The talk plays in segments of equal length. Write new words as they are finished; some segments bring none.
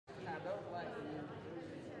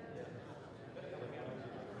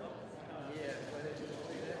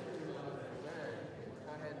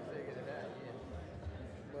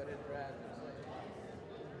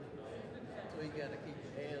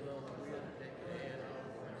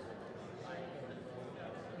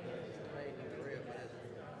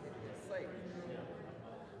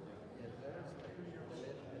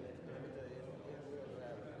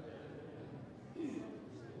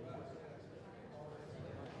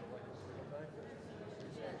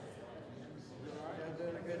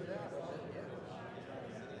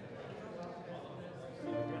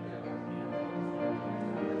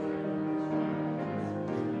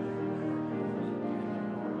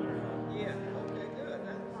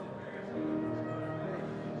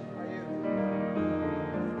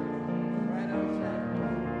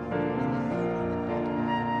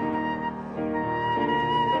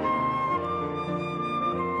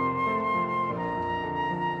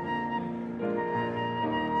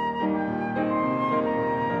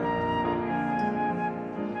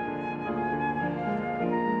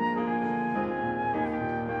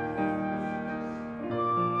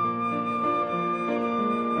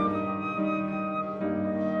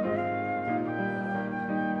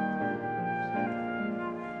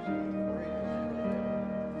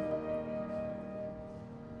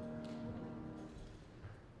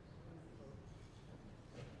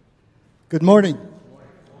Good morning.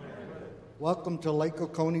 Welcome to Lake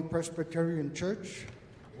Oconee Presbyterian Church.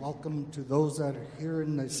 Welcome to those that are here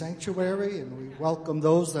in the sanctuary, and we welcome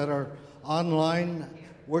those that are online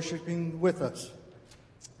worshiping with us.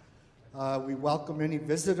 We welcome any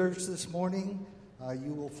visitors this morning.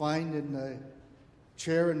 You will find in the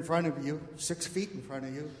chair in front of you, 6 feet in front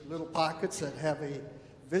of you, little pockets that have a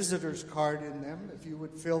visitor's card in them. If you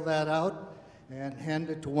would fill that out and hand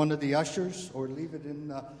it to one of the ushers or leave it in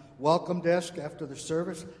the welcome desk after the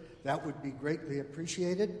service, that would be greatly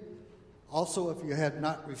appreciated. Also, if you had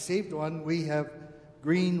not received one, we have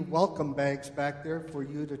green welcome bags back there for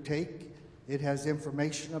you to take. It has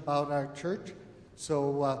information about our church.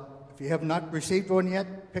 So if you have not received one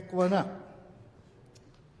yet, pick one up.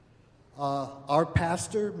 Our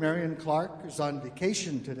pastor, Marion Clark, is on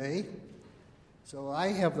vacation today. So I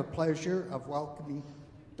have the pleasure of welcoming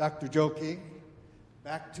Dr. Joe King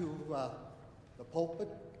back to the pulpit.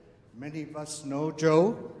 Many of us know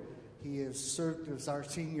Joe. He has served as our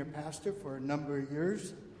senior pastor for a number of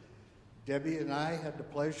years. Debbie and I had the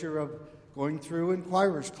pleasure of going through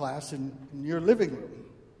inquirer's class in your living room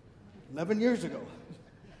 11 years ago.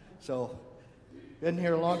 So, been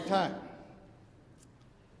here a long time.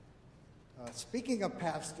 Speaking of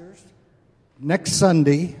pastors, next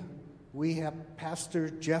Sunday we have Pastor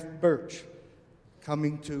Jeff Birch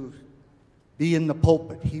coming to be in the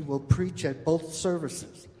pulpit. He will preach at both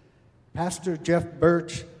services. Pastor Jeff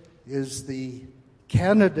Birch is the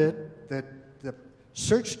candidate that the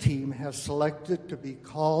search team has selected to be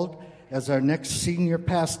called as our next senior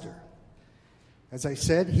pastor. As I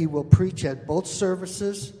said, he will preach at both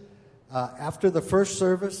services. After the first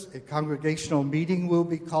service, a congregational meeting will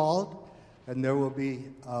be called, and there will be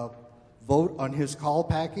a vote on his call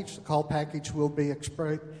package. The call package will be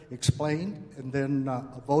explained, and then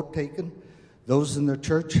a vote taken. Those in the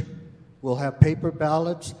church will have paper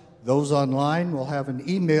ballots. Those online will have an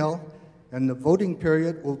email, and the voting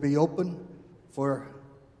period will be open for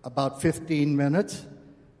about 15 minutes.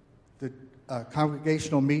 The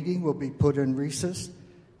congregational meeting will be put in recess,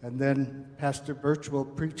 and then Pastor Birch will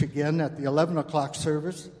preach again at the 11 o'clock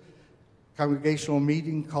service. Congregational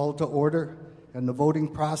meeting called to order, and the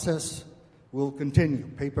voting process will continue,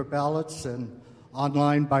 paper ballots and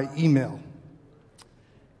online by email.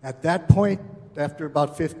 At that point, after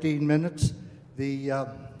about 15 minutes, the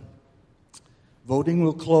voting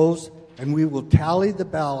will close, and we will tally the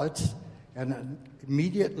ballots and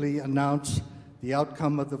immediately announce the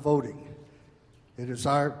outcome of the voting. It is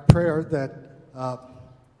our prayer that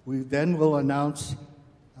we then will announce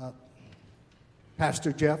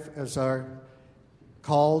Pastor Jeff as our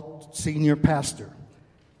called senior pastor.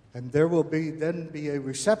 And there will then be a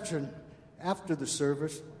reception after the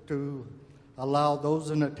service to allow those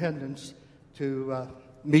in attendance to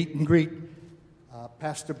meet and greet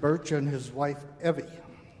Pastor Birch and his wife, Evie.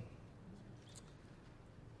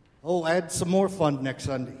 Oh, add some more fun next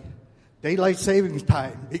Sunday. Daylight savings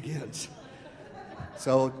time begins.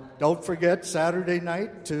 So don't forget Saturday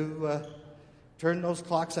night to turn those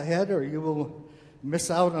clocks ahead, or you will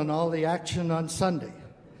miss out on all the action on Sunday.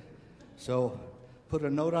 So put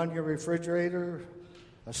a note on your refrigerator,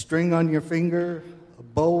 a string on your finger, a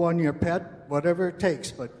bow on your pet, whatever it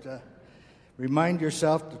takes. But remind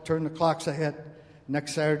yourself to turn the clocks ahead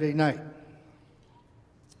next Saturday night.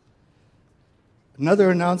 Another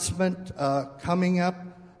announcement coming up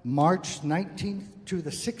March 19th to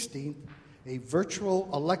the 16th, a virtual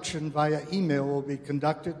election via email will be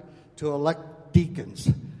conducted to elect deacons.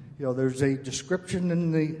 You know, there's a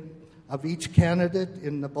description of each candidate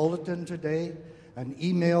in the bulletin today. An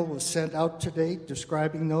email was sent out today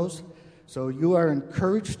describing those. So you are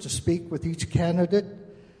encouraged to speak with each candidate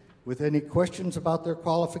with any questions about their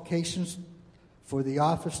qualifications for the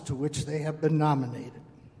office to which they have been nominated.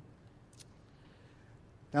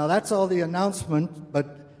 Now, that's all the announcement,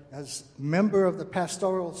 but as member of the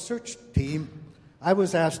pastoral search team, I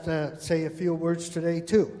was asked to say a few words today,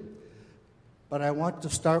 too. But I want to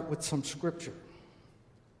start with some scripture.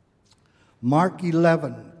 Mark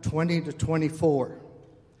 11, 20 to 24.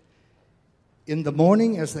 In the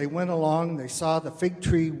morning, as they went along, they saw the fig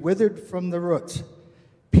tree withered from the roots.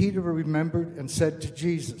 Peter remembered and said to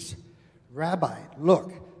Jesus, "Rabbi,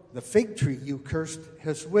 look, the fig tree you cursed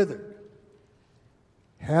has withered."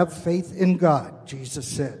 "Have faith in God," Jesus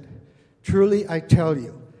said. "Truly I tell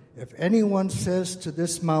you, if anyone says to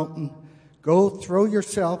this mountain, 'Go throw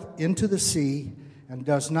yourself into the sea,' and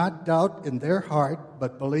does not doubt in their heart,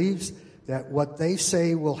 but believes that what they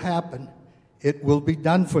say will happen, it will be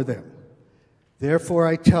done for them. Therefore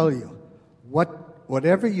I tell you,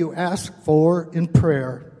 whatever you ask for in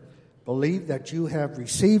prayer, believe that you have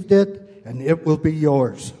received it, and it will be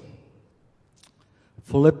yours."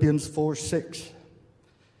 Philippians 4:6.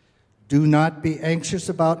 Do not be anxious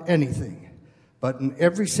about anything, but in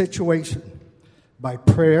every situation, by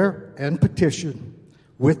prayer and petition,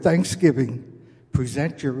 with thanksgiving,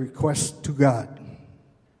 present your requests to God.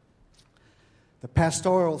 The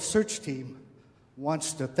pastoral search team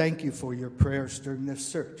wants to thank you for your prayers during this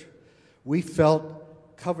search. We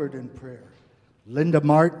felt covered in prayer. Linda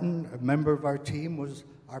Martin, a member of our team, was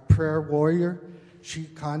our prayer warrior. She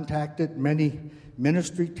contacted many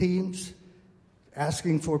ministry teams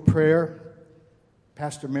asking for prayer.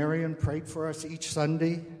 Pastor Marion prayed for us each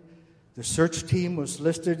Sunday. The search team was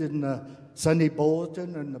listed in the Sunday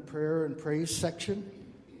bulletin in the prayer and praise section.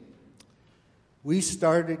 We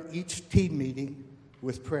started each team meeting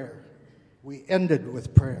with prayer. We ended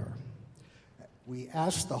with prayer. We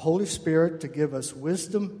asked the Holy Spirit to give us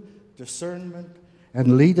wisdom, discernment,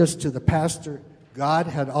 and lead us to the pastor God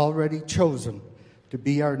had already chosen to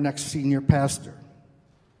be our next senior pastor.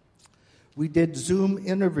 We did Zoom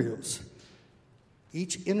interviews.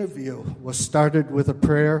 Each interview was started with a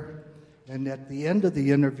prayer, and at the end of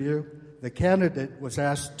the interview, the candidate was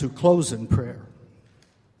asked to close in prayer.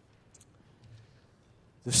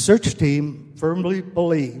 The search team firmly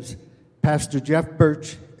believes Pastor Jeff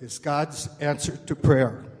Birch is God's answer to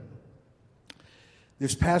prayer.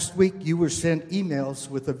 This past week, you were sent emails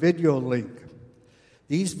with a video link.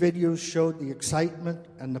 These videos showed the excitement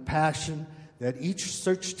and the passion that each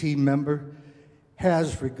search team member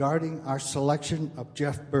has regarding our selection of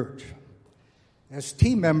Jeff Birch. As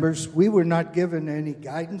team members, we were not given any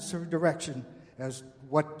guidance or direction as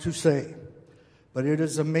what to say. But it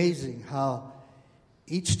is amazing how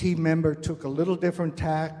each team member took a little different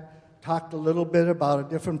tack, talked a little bit about a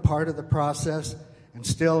different part of the process, and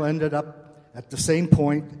still ended up at the same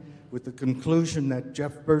point with the conclusion that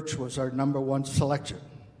Jeff Birch was our number one selection.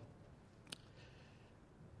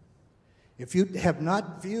 If you have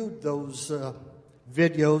not viewed those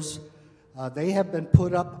videos, they have been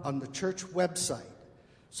put up on the church website.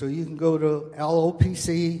 So you can go to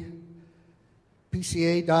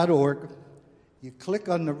lopca.org. You click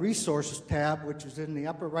on the resources tab, which is in the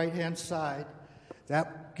upper right-hand side.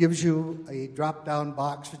 That gives you a drop-down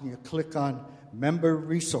box, and you click on Member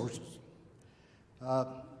Resources.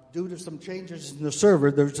 Due to some changes in the server,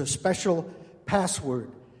 there's a special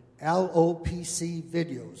password, LOPC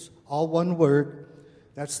Videos, all one word.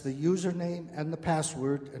 That's the username and the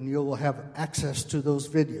password, and you'll have access to those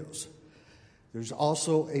videos. There's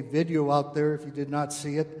also a video out there, if you did not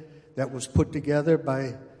see it, that was put together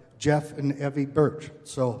by Jeff and Evie Birch.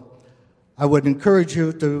 So I would encourage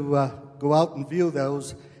you to go out and view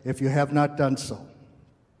those if you have not done so.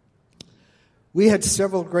 We had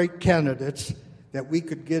several great candidates that we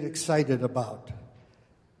could get excited about.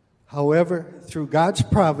 However, through God's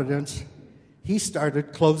providence, He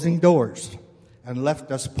started closing doors and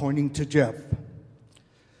left us pointing to Jeff.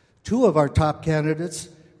 Two of our top candidates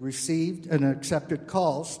received and accepted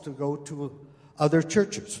calls to go to other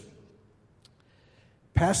churches.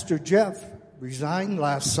 Pastor Jeff resigned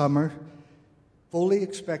last summer, fully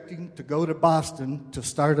expecting to go to Boston to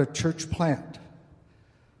start a church plant.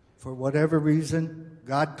 For whatever reason,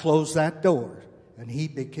 God closed that door, and he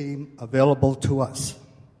became available to us.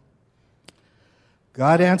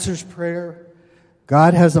 God answers prayer.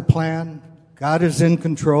 God has a plan. God is in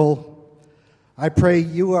control. I pray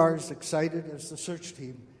you are as excited as the search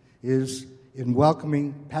team is in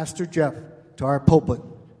welcoming Pastor Jeff to our pulpit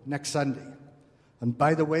next Sunday. And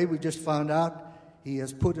by the way, we just found out he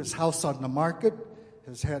has put his house on the market,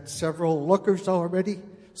 has had several lookers already,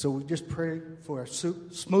 so we just pray for a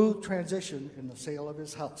smooth transition in the sale of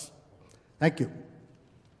his house. Thank you.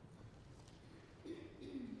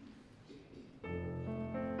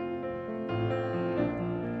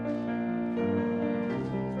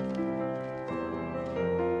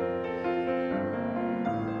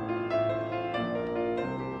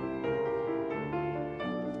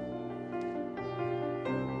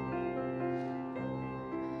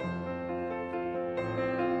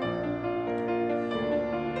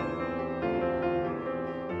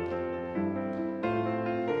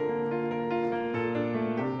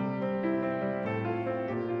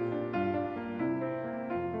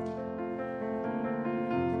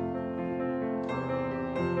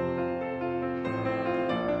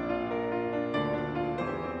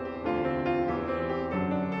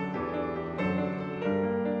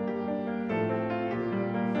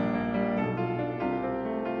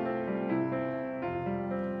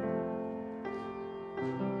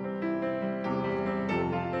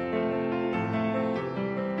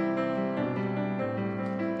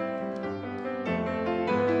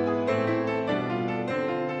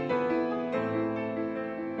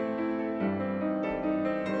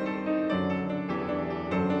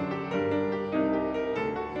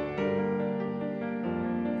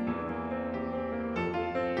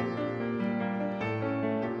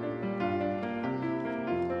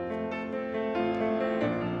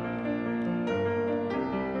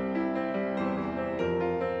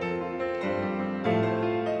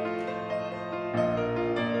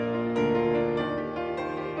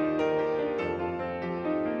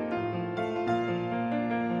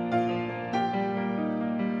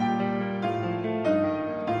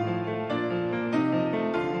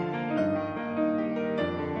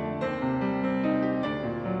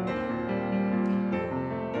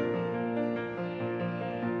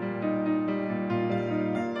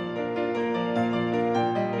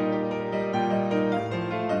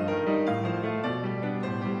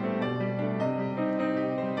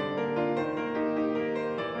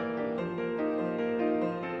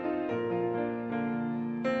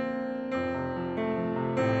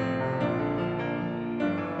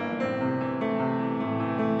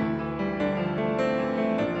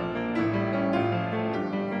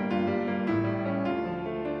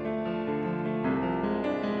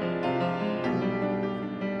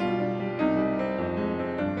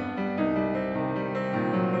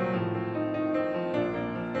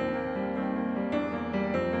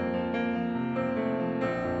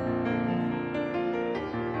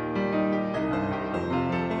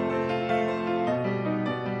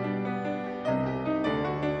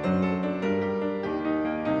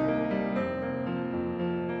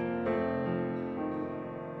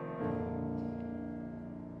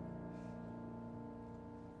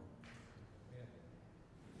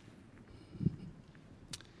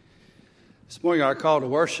 This morning our call to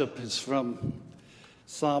worship is from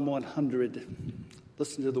Psalm 100.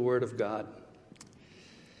 Listen to the word of God.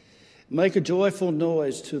 Make a joyful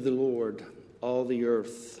noise to the Lord, all the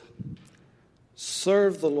earth.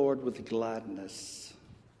 Serve the Lord with gladness.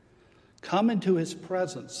 Come into his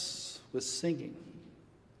presence with singing.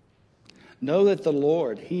 Know that the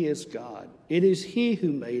Lord, he is God. It is he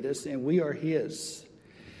who made us, and we are his.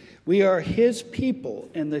 We are his people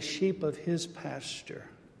and the sheep of his pasture.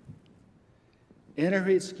 Enter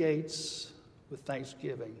his gates with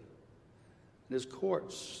thanksgiving, and his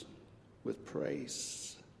courts with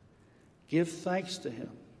praise. Give thanks to him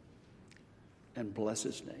and bless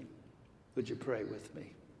his name. Would you pray with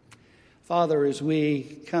me? Father, as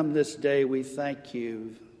we come this day, we thank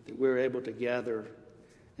you that we're able to gather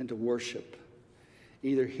and to worship,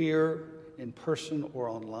 either here in person or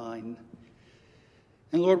online.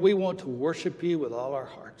 And Lord, we want to worship you with all our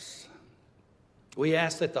hearts. We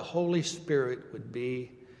ask that the Holy Spirit would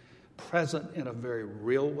be present in a very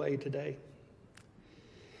real way today.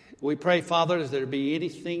 We pray, Father, that there be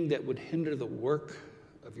anything that would hinder the work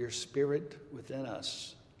of your Spirit within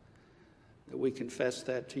us, that we confess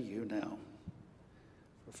that to you now.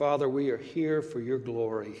 For Father, we are here for your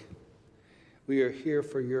glory. We are here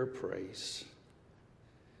for your praise.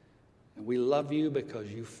 And we love you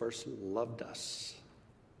because you first loved us.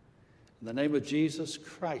 In the name of Jesus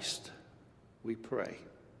Christ, we pray.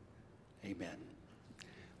 Amen.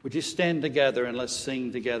 Would you stand together and let's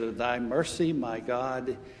sing together, Thy mercy, my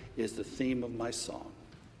God, is the theme of my song.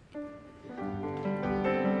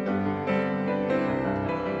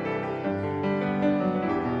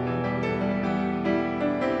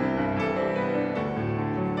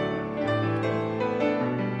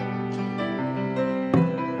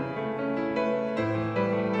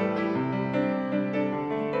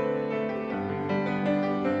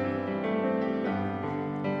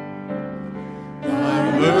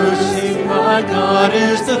 My God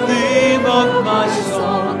is the theme of my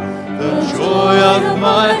song, the joy of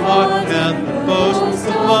my heart and the boast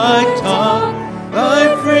of my tongue.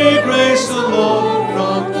 Thy free grace alone,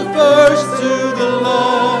 from the first to the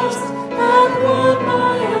last, hath won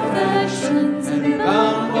my affections and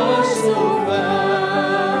bound my soul fast.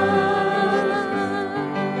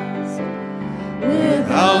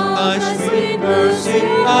 Without thy sweet mercy,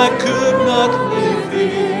 I could not live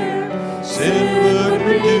here. Sin would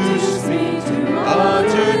reduce me to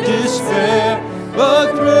utter despair,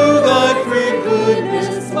 but through thy free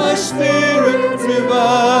goodness my spirit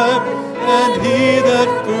revived, and he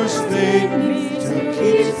that first made me still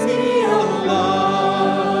keeps me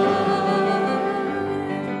alive.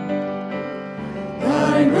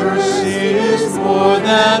 Thy mercy is more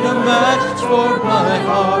than a match for my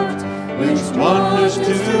heart, which wonders to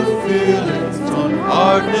feel it on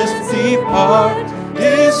hardness depart.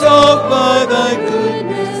 Dissolved by thy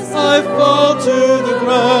goodness, I fall to the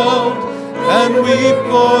ground, and weep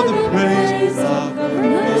for the praise of the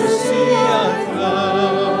mercy I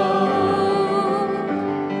found.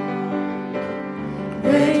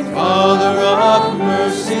 Great Father of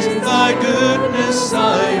mercies, thy goodness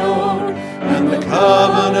I own, and the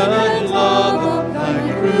covenant love of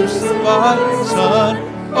thy crucified Son.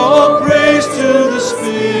 All praise to the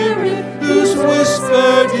Spirit, whose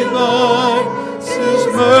whisper divine is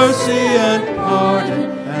mercy and pardon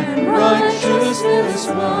and righteousness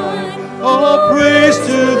mine. All praise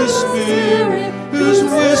to the Spirit, whose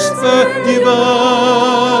whisper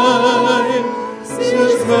divine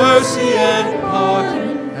is mercy and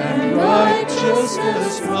pardon and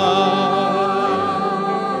righteousness mine.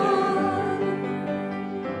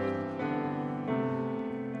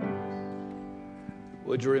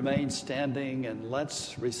 Would you remain standing and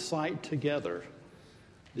let's recite together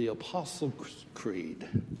the Apostles' Creed.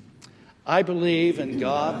 I believe in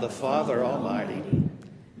God the Father Almighty,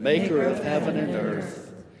 maker of heaven and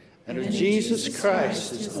earth, and of Jesus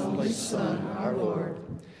Christ, his only Son, our Lord,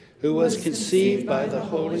 who was conceived by the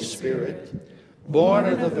Holy Spirit, born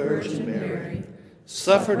of the Virgin Mary,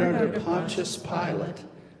 suffered under Pontius Pilate,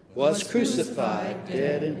 was crucified,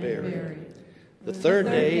 dead, and buried. The third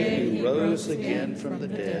day he rose again from the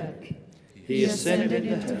dead. He ascended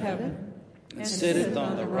into heaven, and sitteth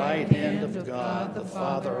on the right hand of God the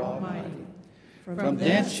Father Almighty. From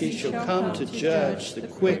thence he shall come to judge the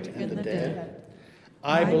quick and the dead.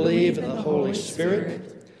 I believe in the Holy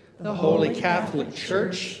Spirit, the Holy Catholic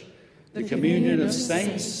Church, the communion of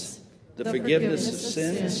saints, the forgiveness of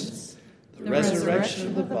sins, the resurrection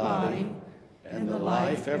of the body, and the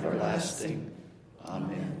life everlasting.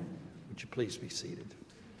 Amen. Would you please be seated?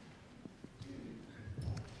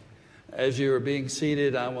 As you are being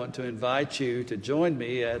seated, I want to invite you to join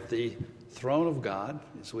me at the throne of God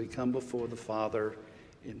as we come before the Father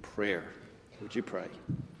in prayer. Would you pray?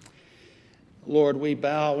 Lord, we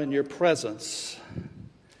bow in your presence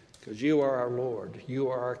because you are our Lord. You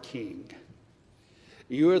are our King.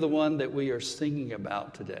 You are the one that we are singing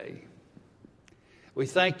about today. We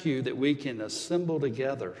thank you that we can assemble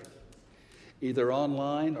together, either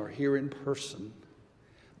online or here in person.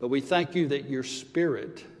 But we thank you that your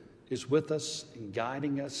Spirit is with us and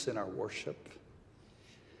guiding us in our worship.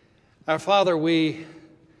 Our Father, we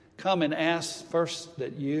come and ask first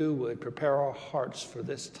that you would prepare our hearts for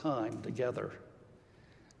this time together,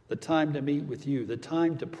 the time to meet with you, the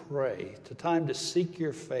time to pray, the time to seek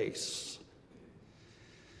your face.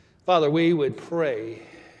 Father, we would pray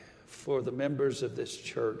for the members of this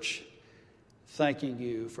church, thanking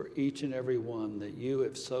you for each and every one that you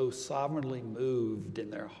have so sovereignly moved in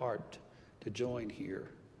their heart to join here.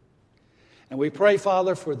 And we pray,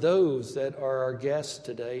 Father, for those that are our guests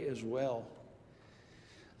today as well.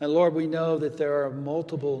 And Lord, we know that there are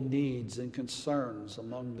multiple needs and concerns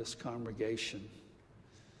among this congregation.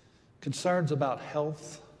 Concerns about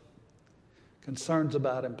health, concerns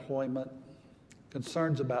about employment,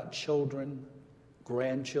 concerns about children,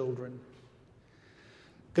 grandchildren,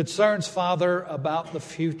 concerns, Father, about the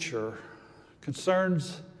future,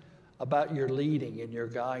 concerns about your leading and your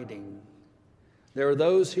guiding. There are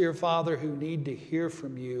those here, Father, who need to hear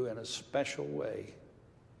from you in a special way.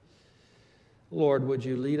 Lord, would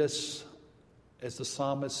you lead us, as the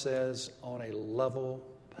psalmist says, on a level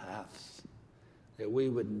path, that we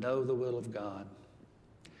would know the will of God.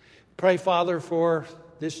 Pray, Father, for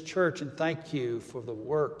this church, and thank you for the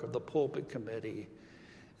work of the pulpit committee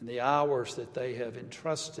and the hours that they have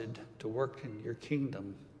entrusted to work in your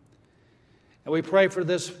kingdom. And we pray for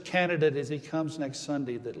this candidate as he comes next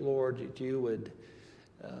Sunday, that, Lord, you would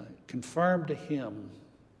confirm to him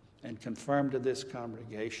and confirm to this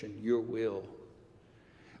congregation your will.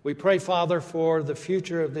 We pray, Father, for the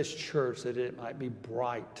future of this church, that it might be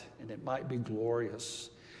bright and it might be glorious.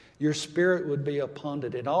 Your Spirit would be upon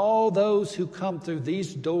it, and all those who come through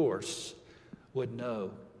these doors would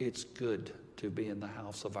know it's good to be in the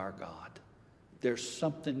house of our God. There's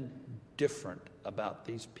something different about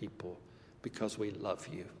these people because we love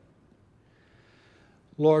you.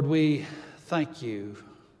 Lord, we thank you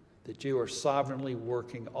that you are sovereignly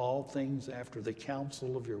working all things after the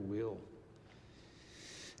counsel of your will.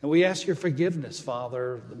 And we ask your forgiveness,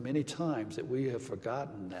 Father, the many times that we have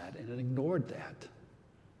forgotten that and ignored that.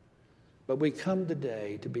 But we come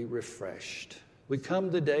today to be refreshed. We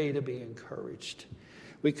come today to be encouraged.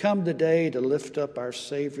 We come today to lift up our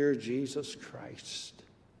Savior, Jesus Christ.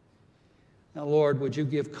 Now, Lord, would you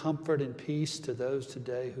give comfort and peace to those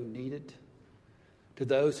today who need it, to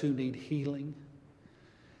those who need healing?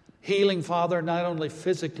 Healing, Father, not only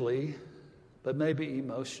physically, but maybe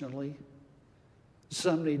emotionally.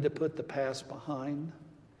 Some need to put the past behind.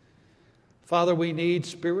 Father, we need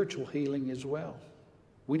spiritual healing as well.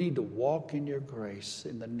 We need to walk in your grace,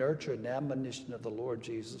 in the nurture and admonition of the Lord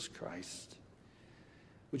Jesus Christ.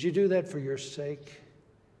 Would you do that for your sake?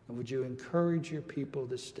 And would you encourage your people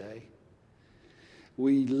this day?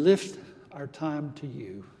 We lift our time to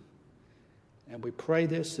you. And we pray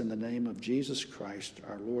this in the name of Jesus Christ,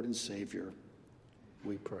 our Lord and Savior.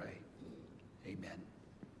 We pray. Amen.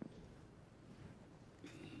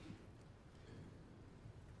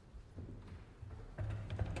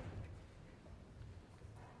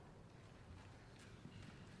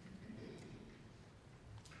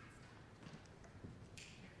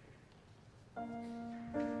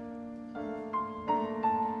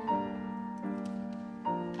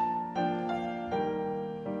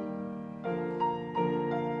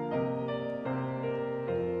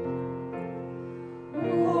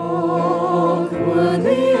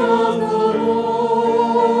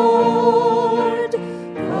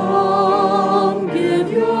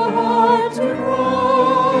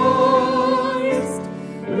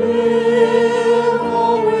 Live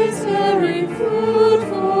always bearing fruit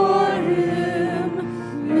for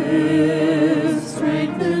him.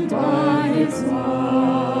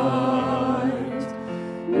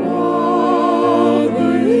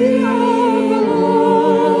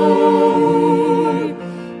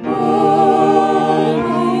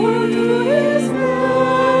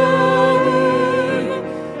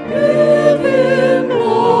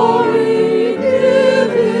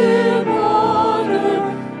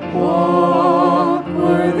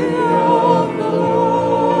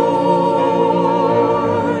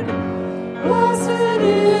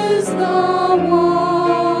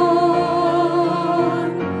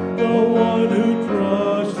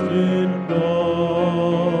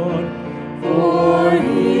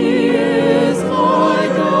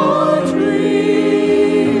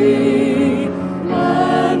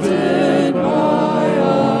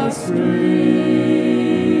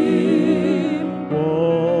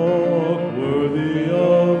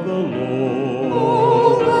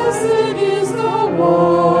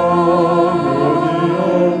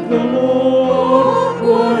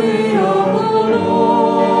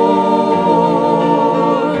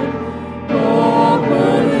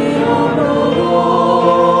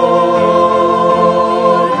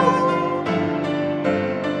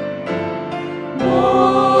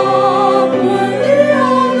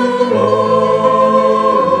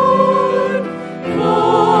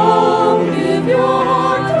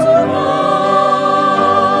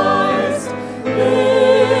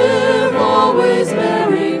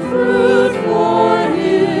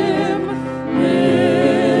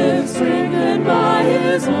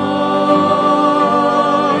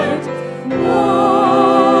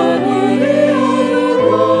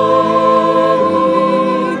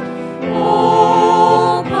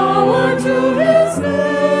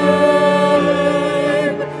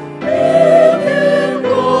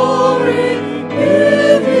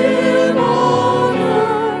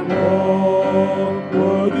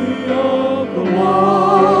 Worthy of the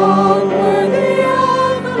Lord, worthy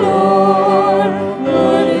of the Lord,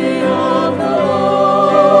 worthy of the Lord,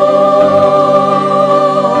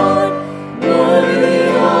 worthy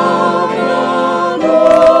of the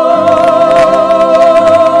Lord.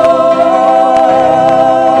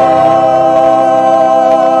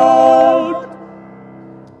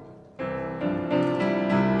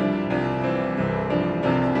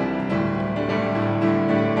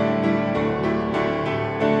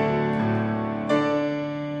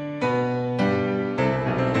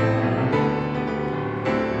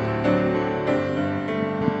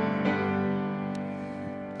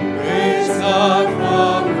 Praise God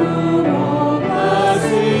from whom all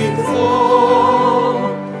blessings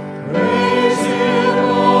flow. Praise Him,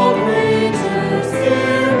 all creatures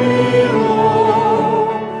here below.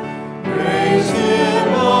 Praise Him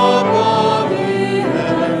above the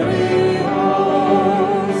heavenly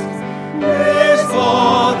hosts. Praise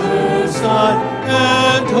Father, Son,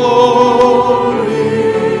 and Holy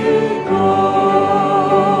Ghost.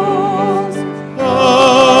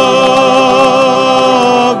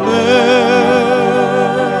 Amen.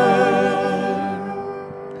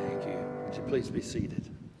 Thank you. Would you please be seated?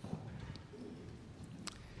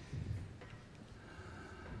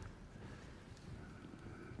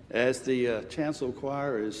 As the chancel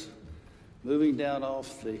choir is moving down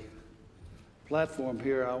off the platform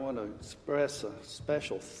here, I want to express a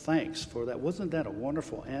special thanks for that. Wasn't that a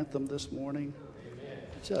wonderful anthem this morning? Amen.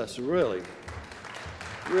 Just really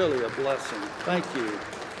a blessing. Thank you.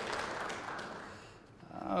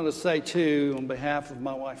 I want to say, too, on behalf of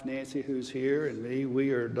my wife Nancy, who's here, and me,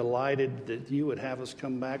 we are delighted that you would have us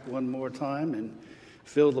come back one more time and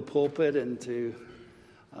fill the pulpit. And to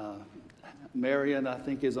Marion, I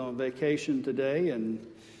think, is on vacation today, and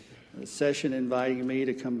the session inviting me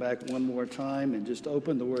to come back one more time and just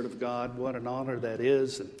open the Word of God. What an honor that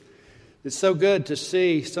is. And it's so good to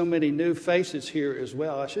see so many new faces here as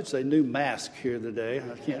well. I should say new mask here today.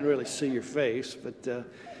 I can't really see your face, but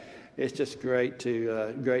it's just great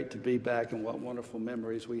to be back, and what wonderful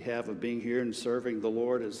memories we have of being here and serving the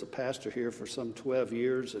Lord as a pastor here for some 12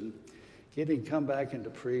 years, and getting to come back and to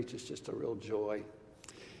preach is just a real joy.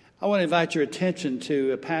 I want to invite your attention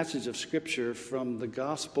to a passage of Scripture from the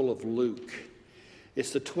Gospel of Luke.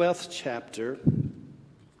 It's the 12th chapter,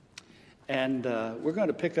 and we're going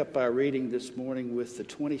to pick up our reading this morning with the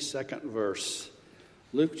 22nd verse.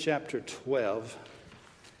 Luke chapter 12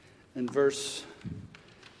 and verse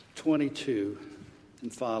 22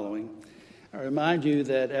 and following. I remind you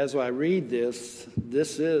that as I read this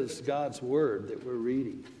is God's Word that we're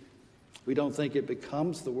reading. We don't think it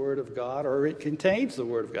becomes the Word of God or it contains the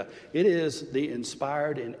Word of God. It is the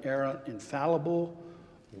inspired, inerrant, infallible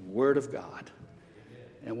Word of God.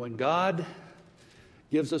 And when God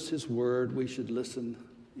gives us His Word, we should listen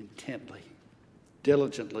intently,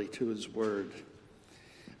 diligently to His Word.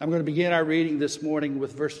 I'm going to begin our reading this morning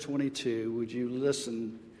with verse 22. Would you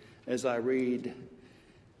listen as I read?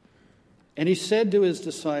 And He said to His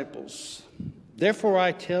disciples, "Therefore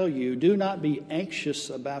I tell you, do not be anxious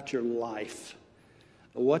about your life,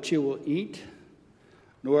 what you will eat,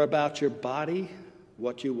 nor about your body,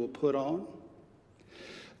 what you will put on.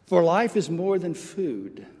 For life is more than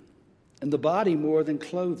food, and the body more than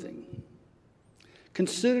clothing.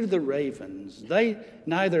 Consider the ravens. They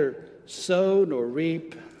neither sow nor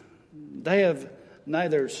reap. They have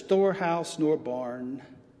neither storehouse nor barn,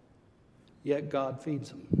 yet God feeds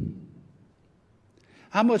them.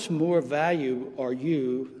 How much more value are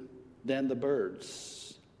you than the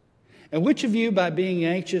birds? And which of you, by being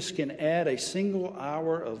anxious, can add a single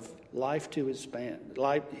hour of life to his span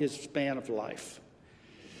of life?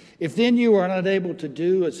 If then you are not able to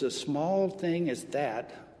do as a small thing as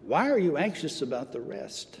that, why are you anxious about the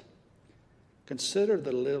rest? Consider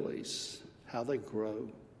the lilies, how they grow.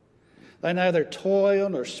 They neither toil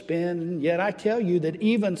nor spin, yet I tell you that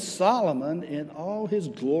even Solomon in all his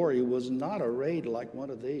glory was not arrayed like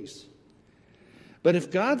one of these. But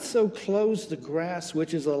if God so clothes the grass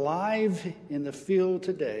which is alive in the field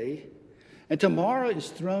today, and tomorrow is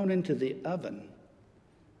thrown into the oven,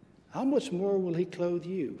 how much more will He clothe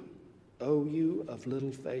you, O you of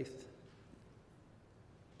little faith?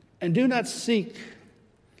 And do not seek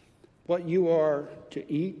what you are to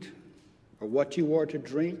eat or what you are to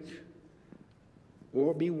drink,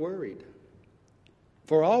 or be worried.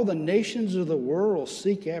 For all the nations of the world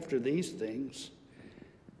seek after these things,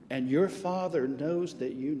 and your Father knows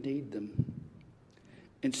that you need them.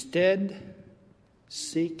 Instead,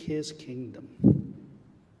 seek His kingdom,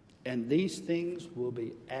 and these things will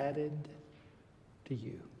be added to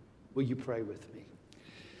you. Will you pray with me?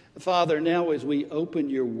 Father, now as we open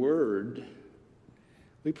your word,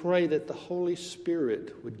 We pray that the Holy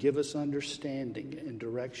Spirit would give us understanding and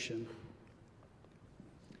direction.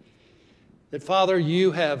 That, Father,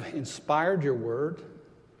 you have inspired your word.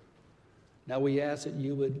 Now we ask that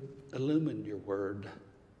you would illumine your word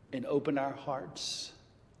and open our hearts,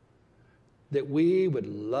 that we would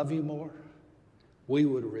love you more, we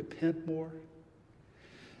would repent more,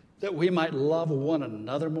 that we might love one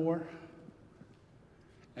another more,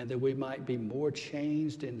 and that we might be more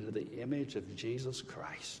changed into the image of Jesus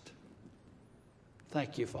Christ.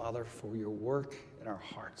 Thank you, Father, for your work in our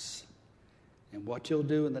hearts and what you'll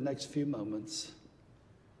do in the next few moments.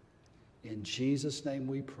 In Jesus' name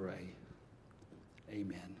we pray.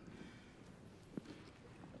 Amen.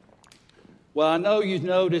 Well, I know you've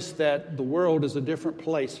noticed that the world is a different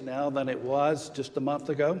place now than it was just a month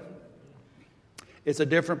ago. It's a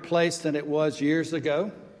different place than it was years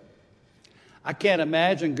ago. I can't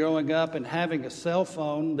imagine growing up and having a cell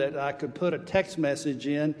phone that I could put a text message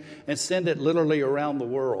in and send it literally around the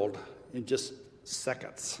world in just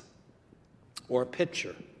seconds, or a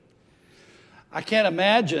picture. I can't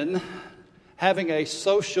imagine having a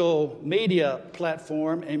social media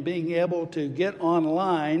platform and being able to get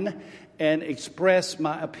online and express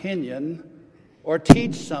my opinion or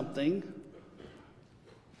teach something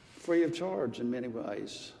free of charge in many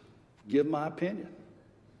ways. Give my opinion.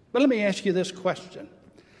 But let me ask you this question.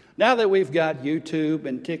 Now that we've got YouTube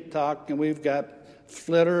and TikTok and we've got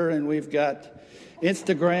Flitter and we've got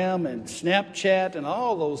Instagram and Snapchat and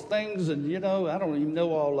all those things, and I don't even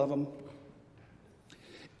know all of them.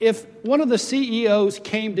 If one of the CEOs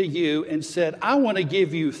came to you and said, I want to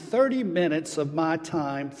give you 30 minutes of my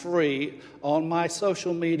time free on my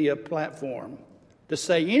social media platform to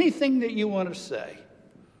say anything that you want to say,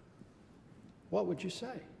 what would you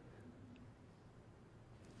say?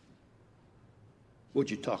 Would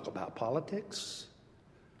you talk about politics?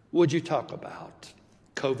 Would you talk about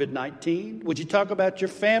COVID-19? Would you talk about your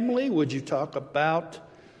family? Would you talk about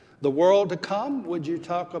the world to come? Would you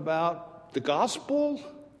talk about the gospel?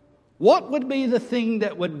 What would be the thing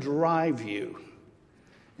that would drive you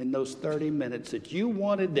in those 30 minutes that you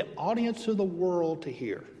wanted the audience of the world to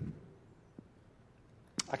hear?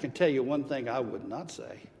 I can tell you one thing I would not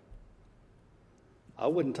say. I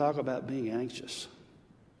wouldn't talk about being anxious.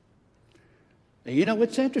 And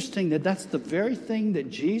it's interesting that that's the very thing that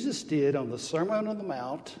Jesus did on the Sermon on the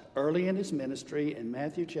Mount early in his ministry in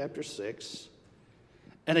Matthew chapter 6.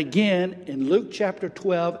 And again in Luke chapter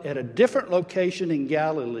 12 at a different location in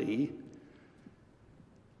Galilee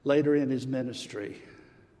later in his ministry.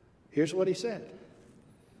 Here's what he said.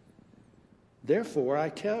 Therefore, I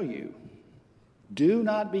tell you, do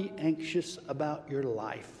not be anxious about your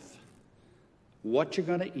life, what you're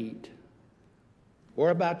going to eat, or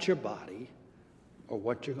about your body, or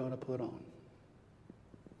what you're going to put on.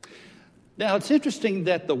 Now, it's interesting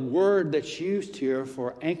that the word that's used here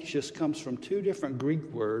for anxious comes from two different Greek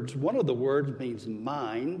words. One of the words means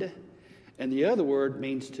mind, and the other word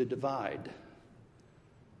means to divide.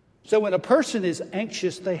 So when a person is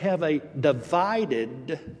anxious, they have a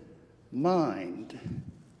divided mind.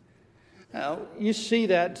 Now, you see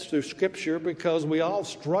that through Scripture because we all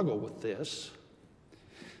struggle with this.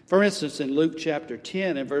 For instance, in Luke chapter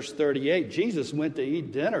 10 and verse 38, Jesus went to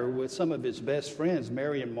eat dinner with some of his best friends,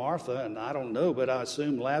 Mary and Martha, and I don't know, but I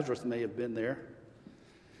assume Lazarus may have been there.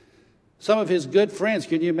 Some of his good friends.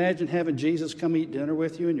 Can you imagine having Jesus come eat dinner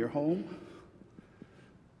with you in your home?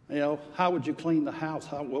 How would you clean the house?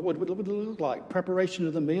 What would it look like? Preparation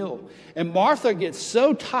of the meal. And Martha gets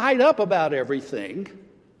so tied up about everything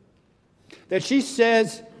that she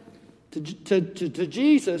says to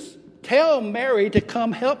Jesus, tell Mary to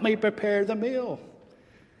come help me prepare the meal.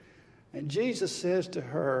 And Jesus says to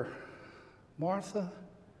her, Martha,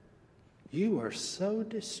 you are so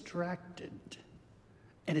distracted.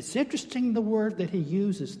 And it's interesting the word that he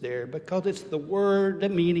uses there because it's the word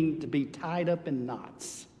meaning to be tied up in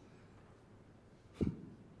knots.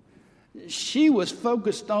 She was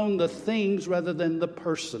focused on the things rather than the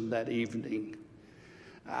person that evening.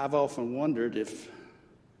 I've often wondered if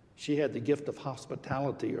she had the gift of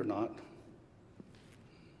hospitality or not.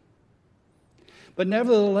 But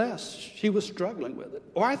nevertheless, she was struggling with it.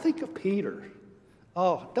 Or I think of Peter.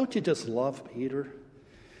 Oh, don't you just love Peter?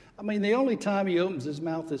 I mean, the only time he opens his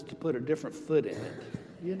mouth is to put a different foot in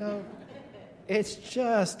it. It's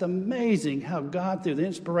just amazing how God, through the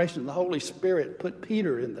inspiration of the Holy Spirit, put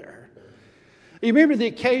Peter in there. You remember the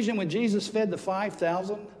occasion when Jesus fed the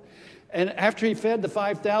 5,000? And after he fed the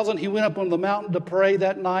 5,000, he went up on the mountain to pray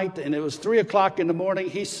that night, and it was 3 o'clock in the morning.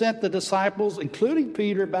 He sent the disciples, including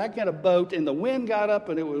Peter, back in a boat, and the wind got up,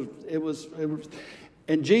 and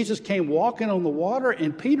And Jesus came walking on the water,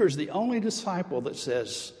 and Peter's the only disciple that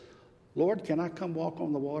says, Lord, can I come walk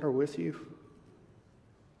on the water with you?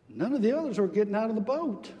 None of the others were getting out of the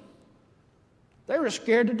boat. They were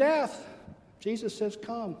scared to death. Jesus says,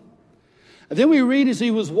 come. And then we read as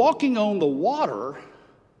he was walking on the water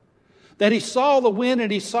that he saw the wind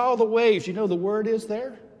and he saw the waves. You know the word is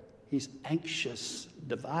there? He's anxious,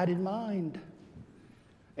 divided mind.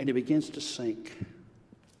 And he begins to sink.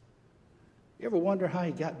 You ever wonder how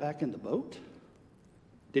he got back in the boat?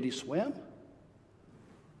 Did he swim?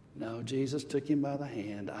 No, Jesus took him by the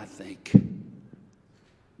hand, I think.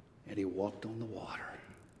 And he walked on the water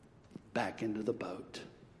back into the boat.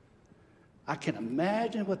 I can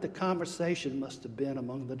imagine what the conversation must have been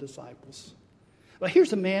among the disciples. Well,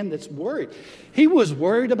 here's a man that's worried. He was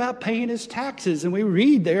worried about paying his taxes. And we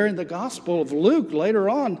read there in the Gospel of Luke later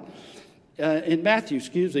on, in Matthew,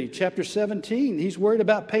 chapter 17, he's worried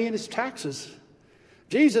about paying his taxes.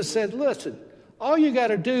 Jesus said, listen, all you got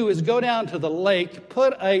to do is go down to the lake,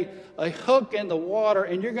 put a hook in the water,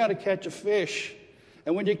 and you're going to catch a fish.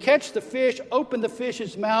 And when you catch the fish, open the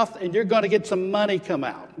fish's mouth, and you're going to get some money come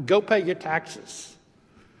out. Go pay your taxes.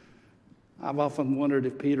 I've often wondered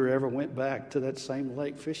if Peter ever went back to that same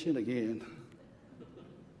lake fishing again.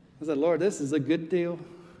 I said, Lord, this is a good deal.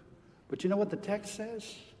 But you know what the text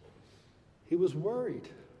says? He was worried,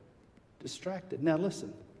 distracted. Now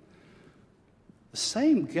listen, the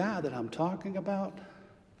same guy that I'm talking about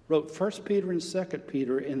wrote 1 Peter and 2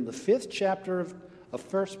 Peter in the 5th chapter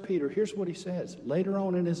of 1 Peter. Here's what he says later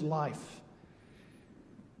on in his life.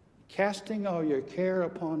 Casting all your care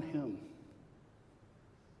upon him,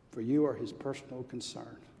 for you are his personal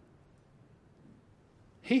concern.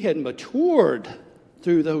 He had matured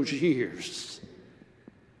through those years.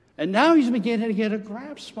 And now he's beginning to get a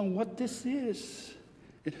grasp on what this is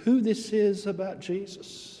and who this is about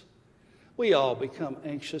Jesus. We all become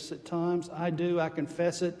anxious at times. I do, I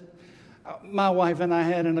confess it. My wife and I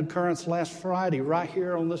had an occurrence last Friday right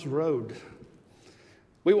here on this road.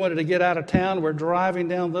 We wanted to get out of town. We're driving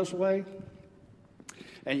down this way.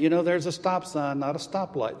 And you know, there's a stop sign, not a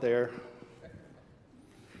stoplight there.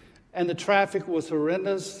 And the traffic was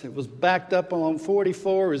horrendous. It was backed up on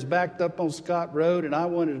 44. It was backed up on Scott Road, and I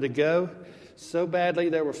wanted to go so badly.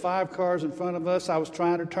 There were 5 cars in front of us. I was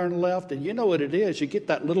trying to turn left, and you know what it is. You get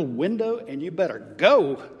that little window, and you better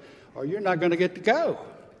go, or you're not going to get to go.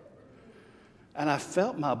 And I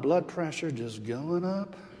felt my blood pressure just going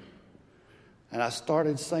up. And I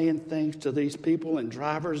started saying things to these people and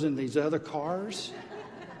drivers in these other cars.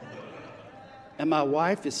 And my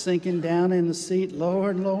wife is sinking down in the seat,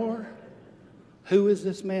 Lord, Lord, who is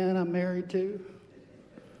this man I'm married to?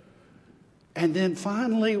 And then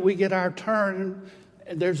finally we get our turn,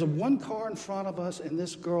 and there's one car in front of us, and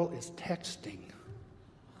this girl is texting.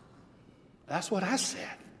 That's what I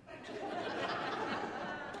said.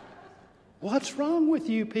 What's wrong with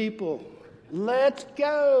you people? Let's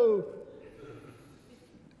go.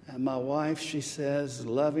 And my wife, she says,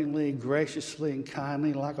 lovingly, graciously, and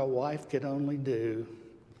kindly, like a wife could only do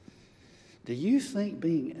you think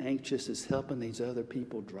being anxious is helping these other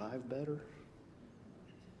people drive better?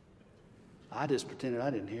 I just pretended I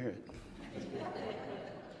didn't hear it.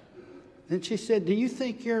 Then she said, do you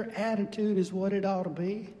think your attitude is what it ought to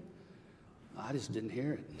be? I just didn't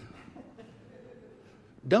hear it.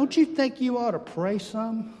 Don't you think you ought to pray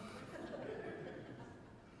some?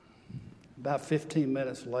 About 15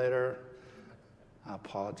 minutes later, I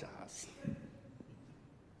apologize.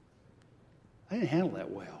 I didn't handle that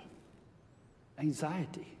well.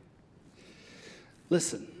 Anxiety.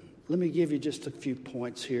 Listen, let me give you just a few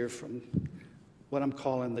points here from what I'm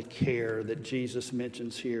calling the care that Jesus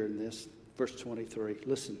mentions here in this, verse 23.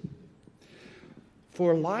 Listen.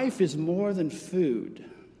 For life is more than food,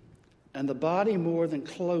 and the body more than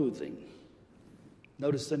clothing.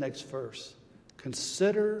 Notice the next verse.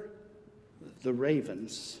 Consider the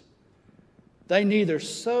ravens. They neither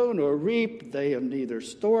sow nor reap. They have neither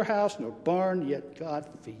storehouse nor barn, yet God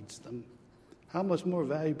feeds them. How much more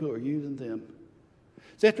valuable are you than them?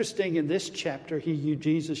 It's interesting, in this chapter,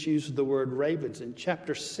 Jesus uses the word ravens. In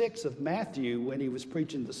chapter 6 of Matthew, when he was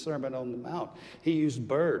preaching the Sermon on the Mount, he used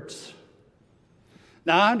birds.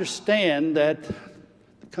 Now, I understand that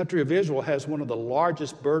the country of Israel has one of the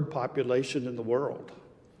largest bird populations in the world.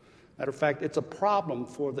 Matter of fact, it's a problem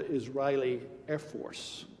for the Israeli Air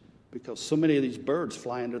Force because so many of these birds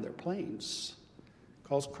fly into their planes,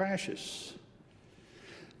 cause crashes.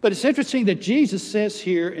 But it's interesting that Jesus says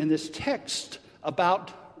here in this text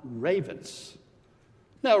about ravens.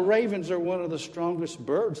 Now, ravens are one of the strongest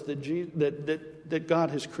birds that God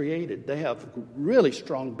has created. They have really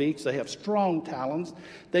strong beaks. They have strong talons.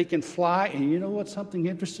 They can fly. And you know what's something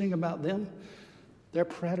interesting about them? They're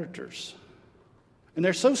predators. And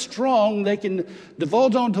they're so strong, they can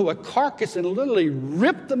divulge onto a carcass and literally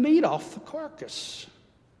rip the meat off the carcass.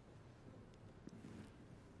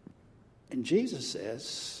 And Jesus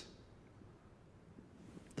says,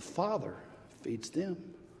 the Father feeds them.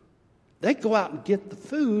 They go out and get the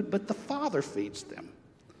food, but the Father feeds them.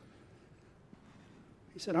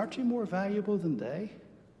 He said, aren't you more valuable than they?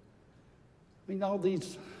 I mean, all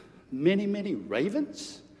these many, many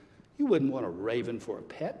ravens? You wouldn't want a raven for a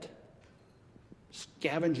pet.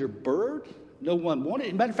 Scavenger bird? No one wanted it.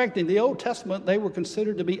 As a matter of fact, in the Old Testament, they were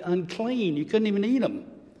considered to be unclean. You couldn't even eat them.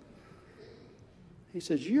 He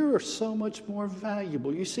says, you're so much more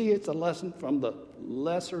valuable. You see, it's a lesson from the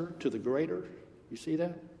lesser to the greater. You see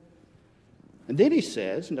that? And then he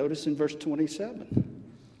says, notice in verse 27,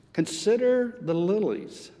 consider the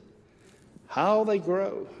lilies, how they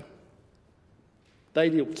grow. They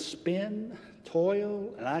will spin,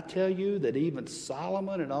 toil, and I tell you that even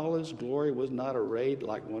Solomon in all his glory was not arrayed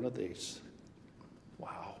like one of these.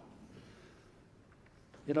 Wow.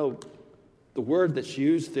 You know, the word that's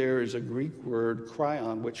used there is a Greek word,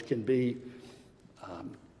 cryon, which can be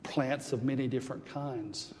plants of many different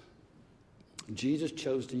kinds. Jesus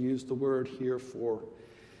chose to use the word here for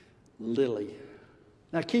lily.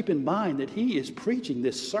 Now keep in mind that he is preaching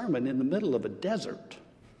this sermon in the middle of a desert.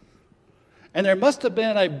 And there must have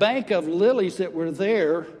been a bank of lilies that were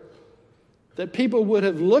there that people would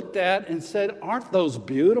have looked at and said, aren't those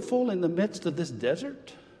beautiful in the midst of this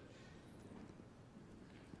desert?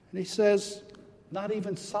 And he says, not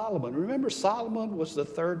even Solomon. Remember, Solomon was the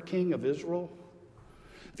third king of Israel.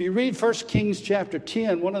 If you read 1 Kings chapter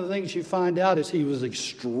 10, one of the things you find out is he was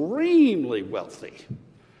extremely wealthy.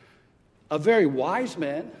 A very wise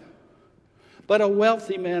man, but a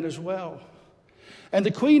wealthy man as well. And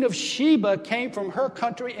the queen of Sheba came from her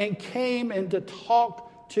country and came in to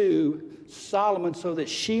talk to Solomon so that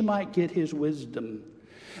she might get his wisdom.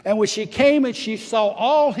 And when she came and she saw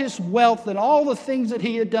all his wealth and all the things that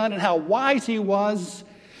he had done and how wise he was,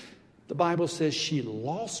 the Bible says she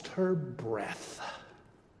lost her breath.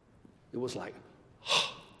 It was like,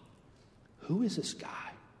 who is this guy?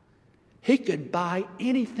 He could buy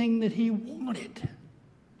anything that he wanted.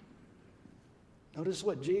 Notice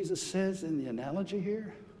what Jesus says in the analogy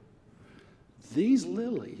here. These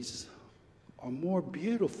lilies are more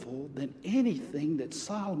beautiful than anything that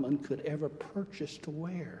Solomon could ever purchase to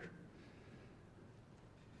wear.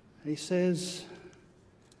 He says,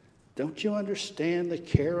 don't you understand the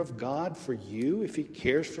care of God for you if he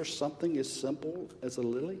cares for something as simple as a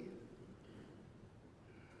lily?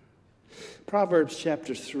 Proverbs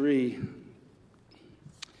chapter 3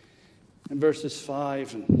 and verses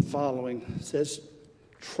 5 and following says,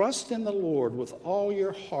 trust in the Lord with all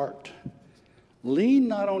your heart. Lean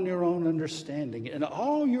not on your own understanding. In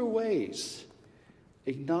all your ways,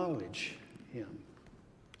 acknowledge him.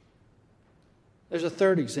 There's a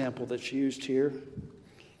third example that's used here,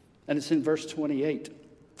 and it's in verse 28,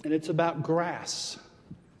 and it's about grass.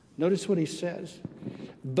 Notice what he says.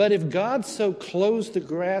 But if God so clothes the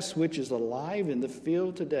grass which is alive in the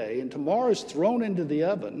field today, and tomorrow is thrown into the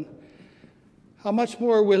oven, how much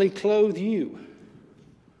more will he clothe you,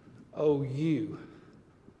 O you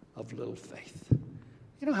of little faith?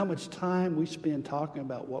 You know how much time we spend talking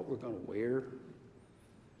about what we're going to wear,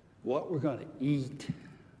 what we're going to eat,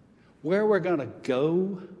 where we're going to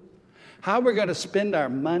go, how we're going to spend our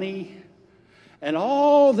money, and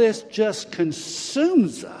all this just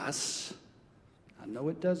consumes us. I know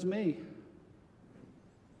it does me.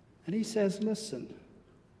 And he says, listen,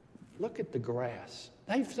 look at the grass.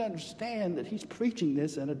 Now you have to understand that he's preaching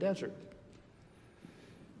this in a desert.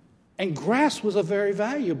 And grass was a very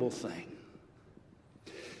valuable thing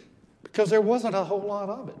because there wasn't a whole lot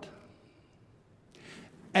of it.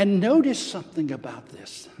 And notice something about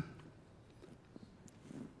this.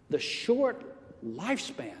 The short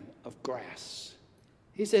lifespan of grass.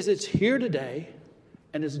 He says it's here today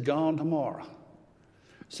and it's gone tomorrow.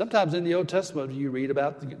 Sometimes in the Old Testament you read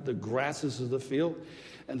about the grasses of the field,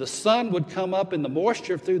 and the sun would come up and the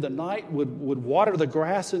moisture through the night would water the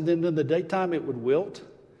grass, and then in the daytime it would wilt.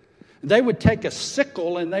 They would take a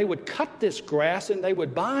sickle and they would cut this grass and they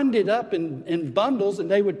would bind it up in bundles, and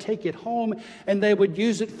they would take it home and they would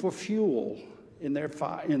use it for fuel in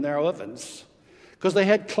their ovens, because they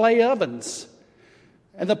had clay ovens.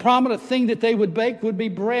 And the prominent thing that they would bake would be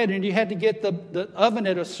bread, and you had to get the oven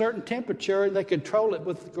at a certain temperature, and they control it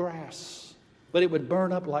with grass. But it would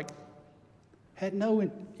burn up like had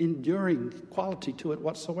no enduring quality to it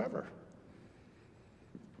whatsoever.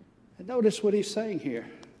 And notice what he's saying here.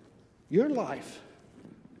 Your life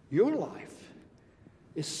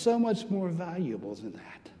is so much more valuable than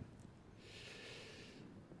that.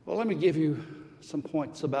 Well, let me give you some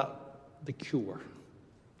points about the cure.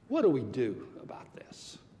 What do we do about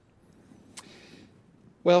this?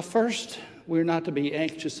 Well, first, we're not to be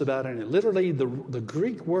anxious about it. Literally, the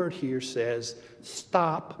Greek word here says,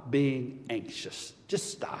 stop being anxious.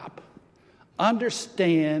 Just stop.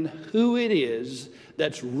 Understand who it is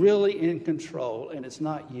that's really in control, and it's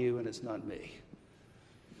not you and it's not me.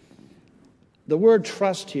 The word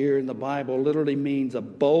trust here in the Bible literally means a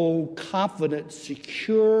bold, confident,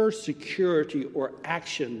 secure security or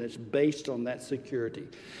action that's based on that security.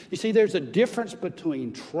 You see, there's a difference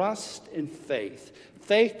between trust and faith.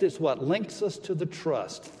 Faith is what links us to the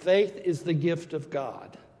trust. Faith is the gift of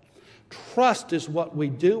God. Trust is what we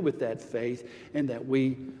do with that faith, and that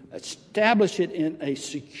we establish it in a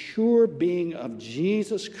secure being of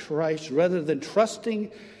Jesus Christ rather than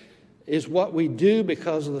trusting is what we do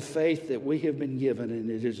because of the faith that we have been given, and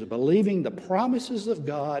it is believing the promises of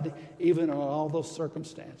God even in all those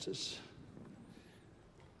circumstances.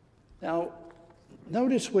 Now,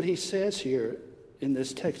 notice what he says here in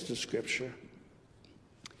this text of Scripture.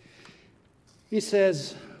 He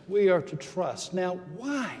says we are to trust. Now,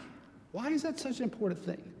 why? Why is that such an important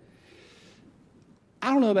thing?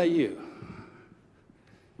 I don't know about you,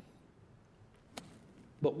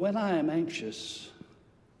 but when I am anxious,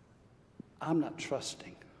 I'm not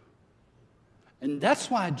trusting. And that's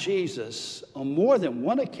why Jesus, on more than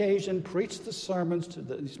one occasion, preached the sermons to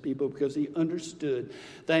these people, because he understood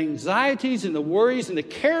the anxieties and the worries and the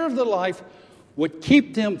care of the life would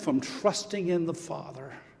keep them from trusting in the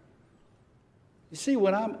Father. You see,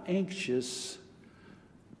 when I'm anxious,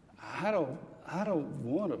 I don't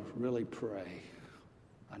want to really pray.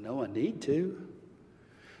 I know I need to.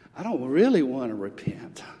 I don't really want to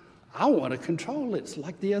repent. I want to control it. It's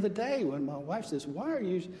like the other day when my wife says, "Why are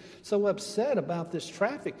you so upset about this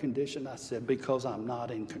traffic condition?" I said, "Because I'm not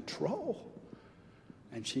in control."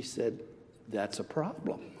 And she said, "That's a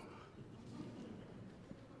problem."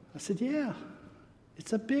 I said, "Yeah,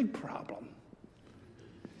 it's a big problem."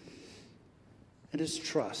 It is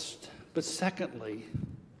trust. But secondly,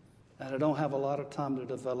 and I don't have a lot of time to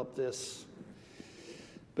develop this,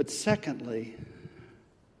 but secondly,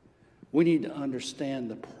 we need to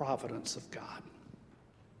understand the providence of God.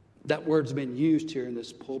 That word's been used here in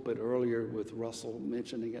this pulpit earlier with Russell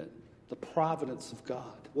mentioning it. The providence of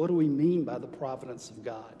God. What do we mean by the providence of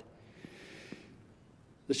God?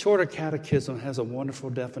 The Shorter Catechism has a wonderful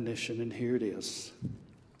definition, and here it is.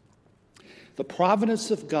 The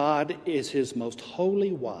providence of God is his most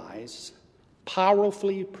holy wise,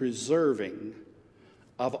 powerfully preserving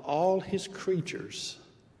of all his creatures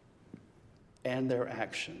and their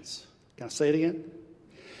actions. Can I say it again?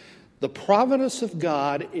 The providence of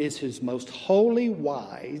God is his most holy,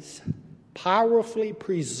 wise, powerfully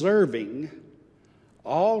preserving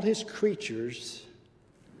all his creatures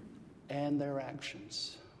and their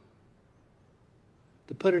actions.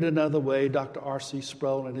 To put it another way, Dr. R.C.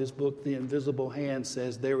 Sproul in his book, The Invisible Hand,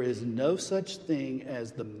 says there is no such thing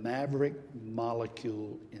as the maverick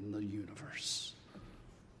molecule in the universe.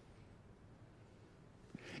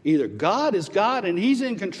 Either God is God and he's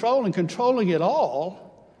in control and controlling it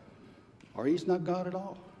all, or he's not God at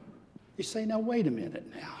all. You say, now wait a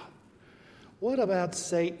minute now. What about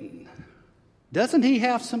Satan? Doesn't he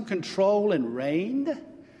have some control and reign?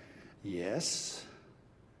 Yes.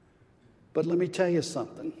 But let me tell you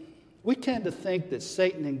something. We tend to think that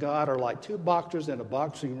Satan and God are like two boxers in a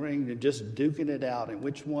boxing ring and just duking it out, and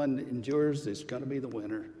which one endures is going to be the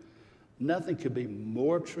winner. Nothing could be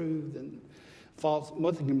more true than false,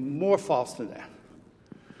 nothing more false than that.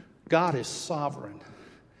 God is sovereign.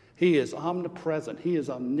 He is omnipresent. He is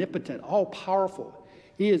omnipotent, all-powerful.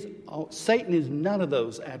 Satan is none of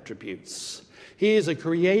those attributes. He is a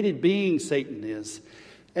created being, Satan is.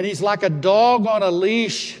 And he's like a dog on a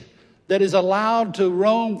leash that is allowed to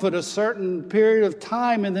roam for a certain period of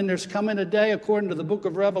time, and then there's coming a day, according to the book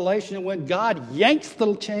of Revelation, when God yanks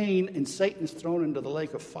the chain and Satan's thrown into the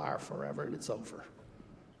lake of fire forever, and it's over.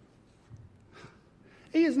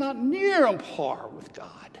 He is not near on par with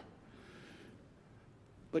God.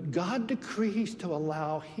 But God decrees to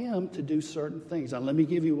allow him to do certain things. Now, let me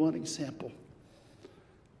give you one example.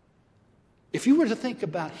 If you were to think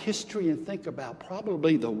about history and think about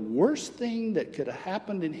probably the worst thing that could have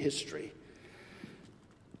happened in history,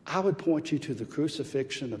 I would point you to the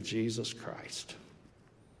crucifixion of Jesus Christ.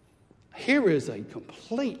 Here is a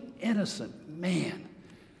complete innocent man,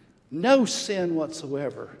 no sin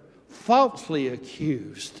whatsoever, falsely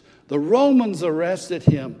accused. The Romans arrested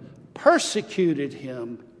him, persecuted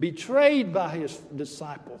him, betrayed by his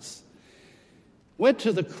disciples, went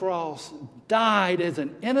to the cross, died as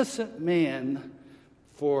an innocent man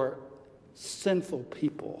for sinful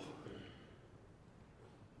people.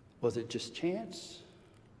 Was it just chance?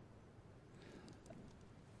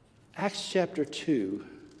 Acts chapter 2,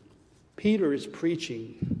 Peter is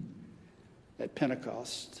preaching at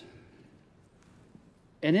Pentecost.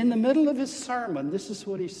 And in the middle of his sermon, this is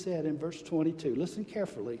what he said in verse 22. Listen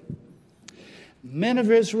carefully. Men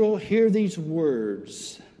of Israel, hear these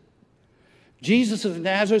words. Jesus of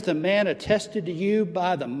Nazareth, a man attested to you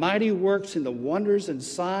by the mighty works and the wonders and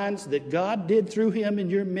signs that God did through him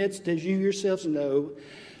in your midst, as you yourselves know.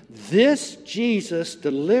 This Jesus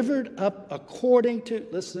delivered up according to,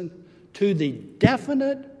 listen, to the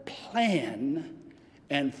definite plan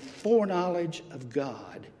and foreknowledge of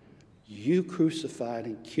God, you crucified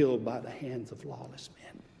and killed by the hands of lawless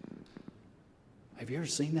men. Have you ever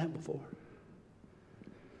seen that before?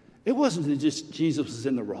 It wasn't that just Jesus was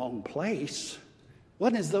in the wrong place. It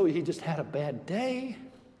wasn't as though he just had a bad day.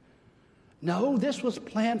 No, this was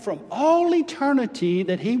planned from all eternity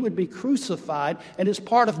that he would be crucified, and is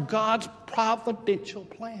part of God's providential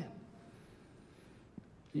plan.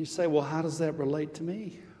 You say, well, how does that relate to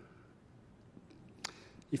me?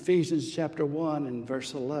 Ephesians chapter 1 and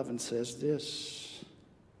verse 11 says this,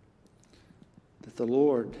 that the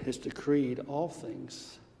Lord has decreed all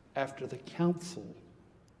things after the counsel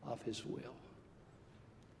of his will.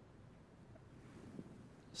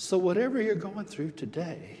 So whatever you're going through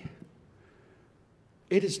today,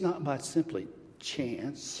 it is not by simply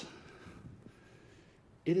chance.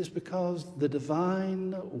 It is because the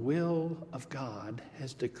divine will of God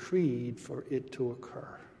has decreed for it to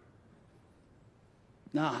occur.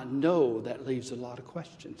 Now, I know that leaves a lot of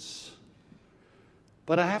questions.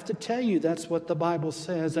 But I have to tell you, that's what the Bible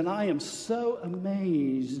says. And I am so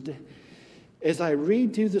amazed as I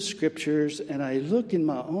read through the scriptures and I look in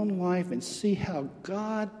my own life and see how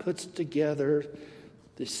God puts together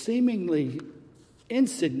the seemingly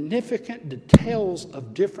insignificant details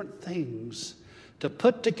of different things to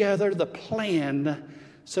put together the plan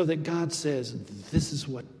so that God says, this is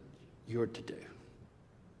what you're to do.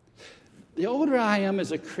 The older I am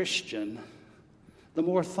as a Christian, the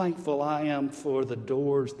more thankful I am for the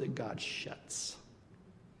doors that God shuts.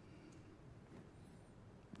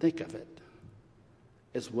 Think of it,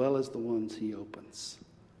 as well as the ones he opens.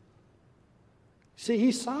 See,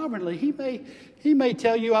 he sovereignly, he may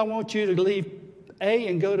tell you, I want you to leave A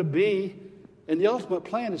and go to B, and the ultimate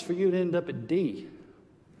plan is for you to end up at D.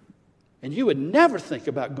 And you would never think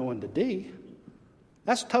about going to D.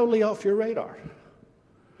 That's totally off your radar.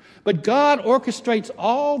 But God orchestrates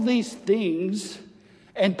all these things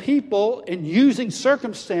and people and using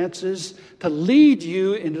circumstances to lead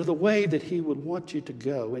you into the way that he would want you to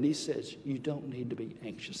go. And he says, you don't need to be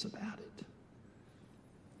anxious about it.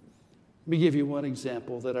 Let me give you one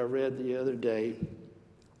example that I read the other day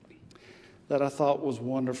that I thought was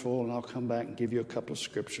wonderful, and I'll come back and give you a couple of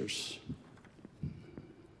scriptures.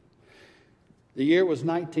 The year was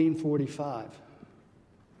 1945.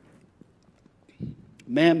 A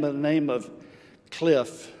man by the name of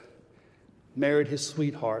Cliff married his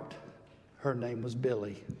sweetheart. Her name was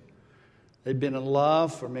Billy. They'd been in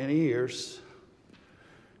love for many years.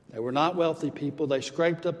 They were not wealthy people. They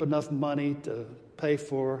scraped up enough money to pay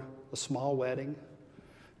for a small wedding,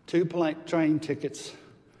 2 train tickets,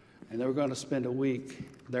 and they were going to spend a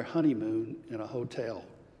week, their honeymoon, in a hotel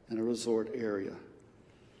in a resort area.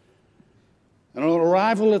 And on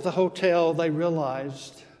arrival at the hotel, they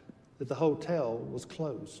realized that the hotel was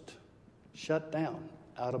closed, shut down,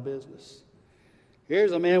 out of business.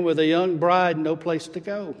 Here's a man with a young bride, no place to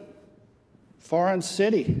go. Foreign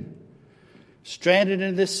city. Stranded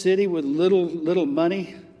in this city with little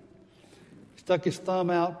money. Stuck his thumb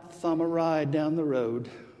out, thumb a ride down the road.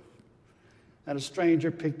 And a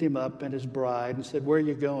stranger picked him up and his bride and said, where are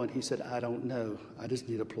you going? He said, I don't know. I just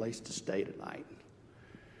need a place to stay tonight.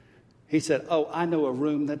 He said, oh, I know a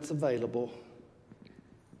room that's available.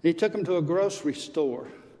 He took him to a grocery store.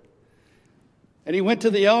 And he went to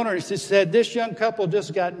the owner and he said, this young couple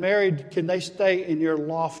just got married. Can they stay in your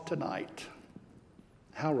loft tonight?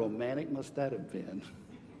 How romantic must that have been?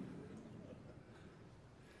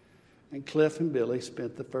 And Cliff and Billy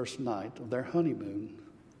spent the first night of their honeymoon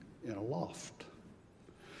in a loft.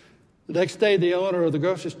 The next day, the owner of the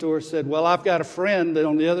grocery store said, well, I've got a friend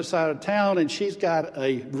on the other side of town, and she's got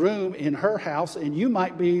a room in her house, and you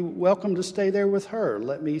might be welcome to stay there with her.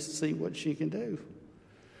 Let me see what she can do.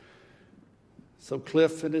 So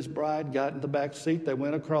Cliff and his bride got in the back seat. They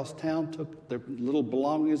went across town, took their little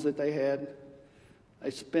belongings that they had. They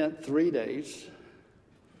spent 3 days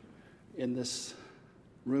in this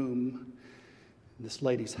room, in this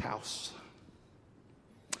lady's house.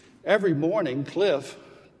 Every morning, Cliff,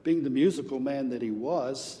 being the musical man that he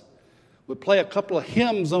was, would play a couple of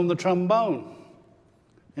hymns on the trombone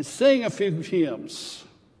and sing a few hymns.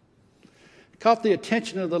 Caught the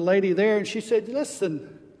attention of the lady there, and she said,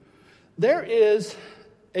 listen, there is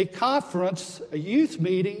a conference, a youth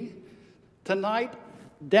meeting tonight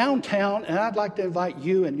downtown, and I'd like to invite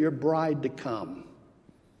you and your bride to come.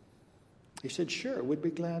 He said, sure, we'd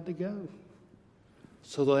be glad to go.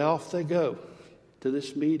 So off they go to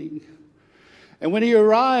this meeting. And when he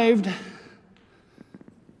arrived,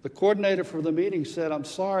 the coordinator for the meeting said, I'm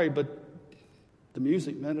sorry, but the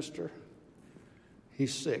music minister,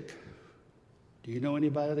 he's sick. Do you know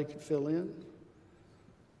anybody that could fill in?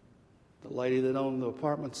 The lady that owned the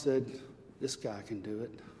apartment said, this guy can do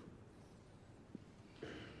it.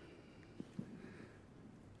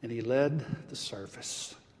 And he led the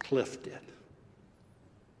service. Cliff did.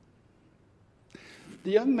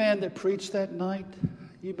 The young man that preached that night,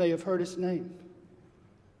 you may have heard his name,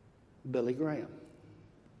 Billy Graham.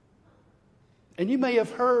 And you may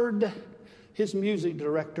have heard his music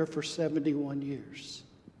director for 71 years,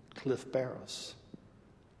 Cliff Barrows.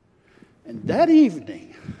 And that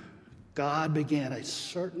evening, God began a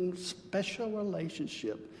certain special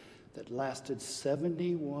relationship that lasted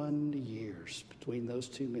 71 years between those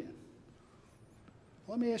two men.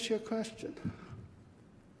 Let me ask you a question.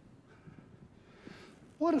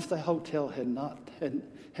 What if the hotel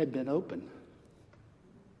had been open?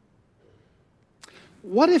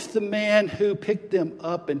 What if the man who picked them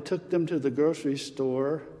up and took them to the grocery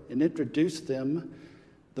store and introduced them,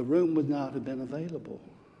 the room would not have been available?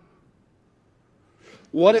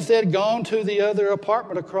 What if they had gone to the other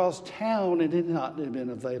apartment across town and it had not been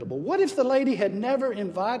available? What if the lady had never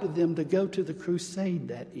invited them to go to the crusade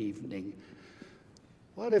that evening?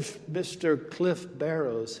 What if Mr. Cliff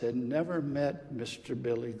Barrows had never met Mr.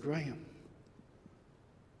 Billy Graham?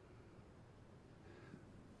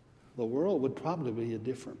 The world would probably be a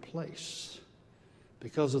different place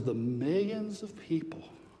because of the millions of people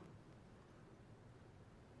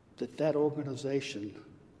that organization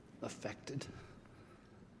affected.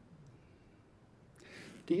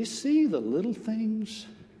 Do you see the little things,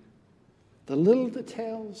 the little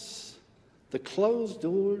details, the closed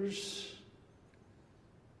doors?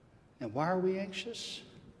 And why are we anxious?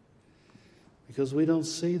 Because we don't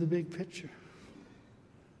see the big picture.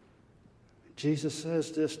 Jesus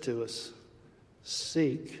says this to us: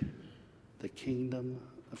 seek the kingdom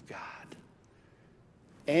of God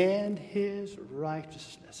and his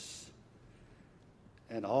righteousness,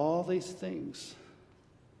 and all these things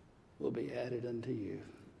will be added unto you.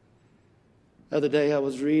 The other day I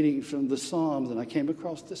was reading from the Psalms, and I came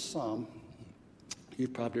across this psalm.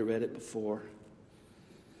 You've probably read it before.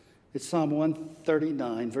 It's Psalm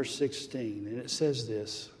 139, verse 16, and it says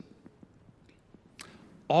this: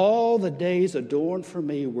 all the days adorned for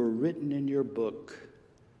me were written in your book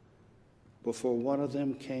before one of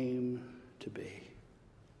them came to be.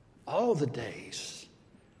 All the days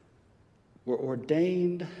were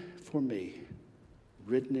ordained for me,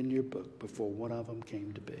 written in your book before one of them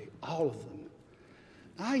came to be. All of them.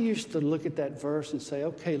 I used to look at that verse and say,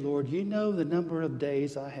 okay, Lord, you know the number of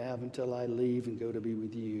days I have until I leave and go to be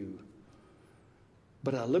with you.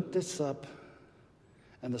 But I looked this up,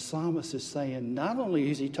 and the psalmist is saying, not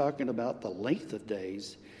only is he talking about the length of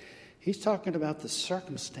days, he's talking about the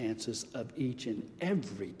circumstances of each and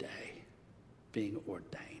every day being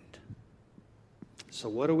ordained. So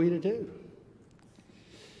what are we to do?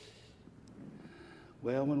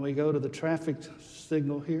 Well, when we go to the traffic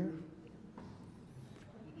signal here,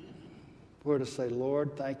 we're to say,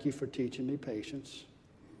 Lord, thank you for teaching me patience.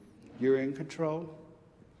 You're in control.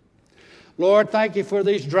 Lord, thank you for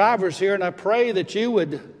these drivers here, and I pray that you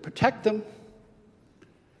would protect them.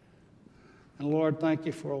 And Lord, thank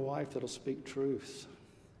you for a wife that'll speak truth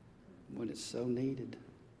when it's so needed.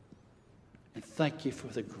 And thank you for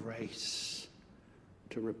the grace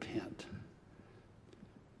to repent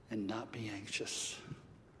and not be anxious,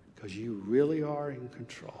 because you really are in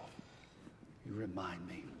control. You remind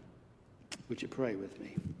me. Would you pray with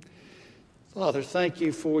me? Father, thank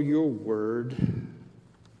you for your word.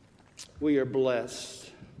 We are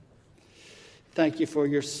blessed. Thank you for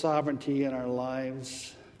your sovereignty in our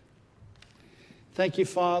lives. Thank you,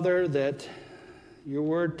 Father, that your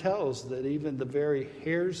word tells that even the very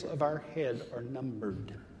hairs of our head are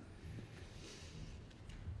numbered.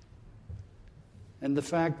 And the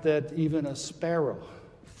fact that even a sparrow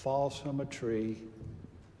falls from a tree.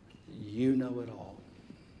 You know it all.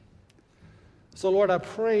 So, Lord, I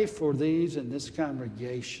pray for these in this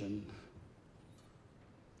congregation.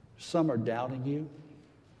 Some are doubting you.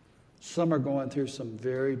 Some are going through some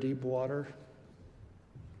very deep water.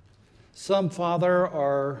 Some, Father,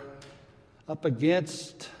 are up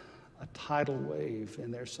against a tidal wave,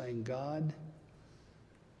 and they're saying, God,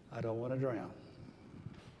 I don't want to drown.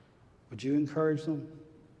 Would you encourage them?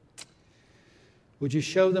 Would you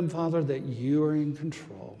show them, Father, that you are in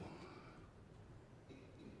control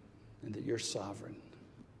and that you're sovereign,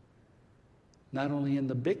 not only in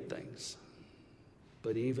the big things,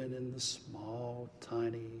 but even in the small,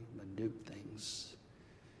 tiny, minute things.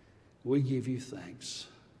 We give you thanks.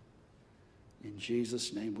 In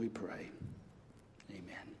Jesus' name we pray.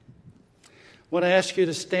 Amen. I want to ask you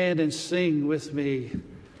to stand and sing with me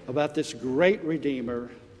about this great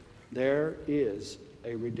Redeemer. There is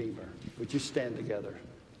a Redeemer. Would you stand together?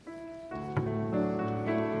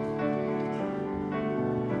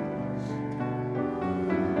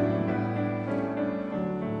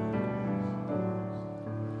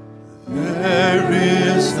 There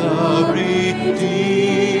is a Redeemer,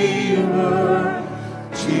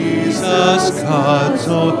 Jesus, God's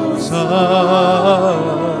own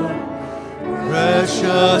Son,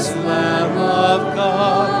 precious Lamb of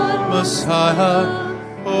God, Messiah,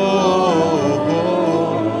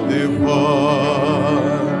 Holy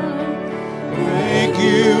One. Thank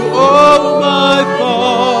you, oh my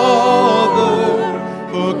Father,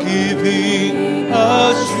 for giving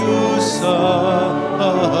us your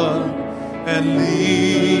Son and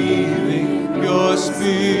leaving your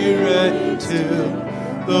Spirit till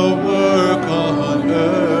the work on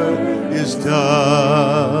earth is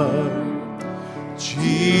done.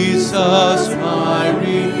 Jesus, my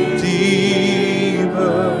Redeemer,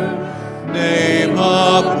 name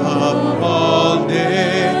above all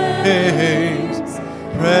names,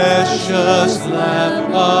 precious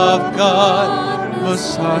Lamb of God,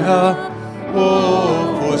 Messiah,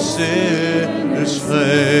 oh, for sinners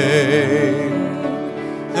slain.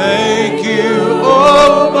 Thank you,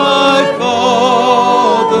 oh my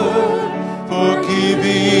Father, for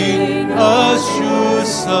giving us your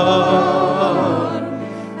Son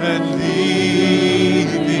and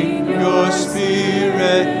leaving your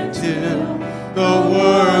Spirit till the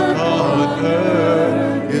work on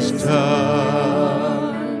earth is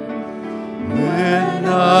done. When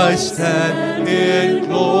I stand in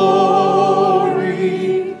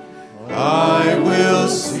glory, I will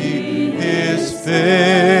see his face.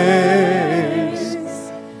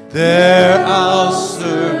 There I'll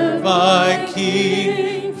serve my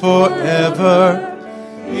King forever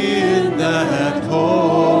in that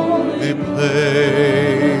holy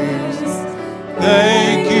place.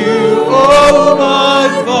 Thank you, oh my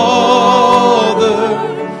Father,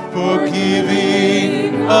 for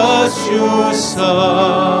giving us your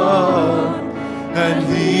Son and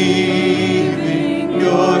leaving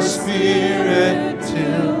your Spirit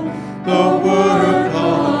till the work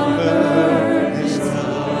on earth is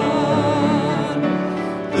done.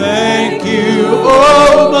 Thank you,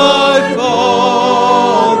 oh my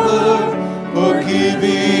Father, for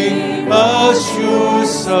giving us your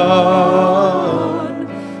Son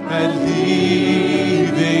and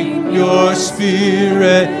leaving your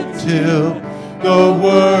Spirit till the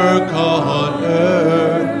work on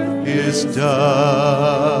earth is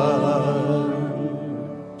done.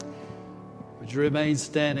 Would you remain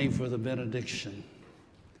standing for the benediction?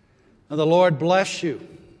 And the Lord bless you,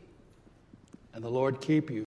 and the Lord keep you.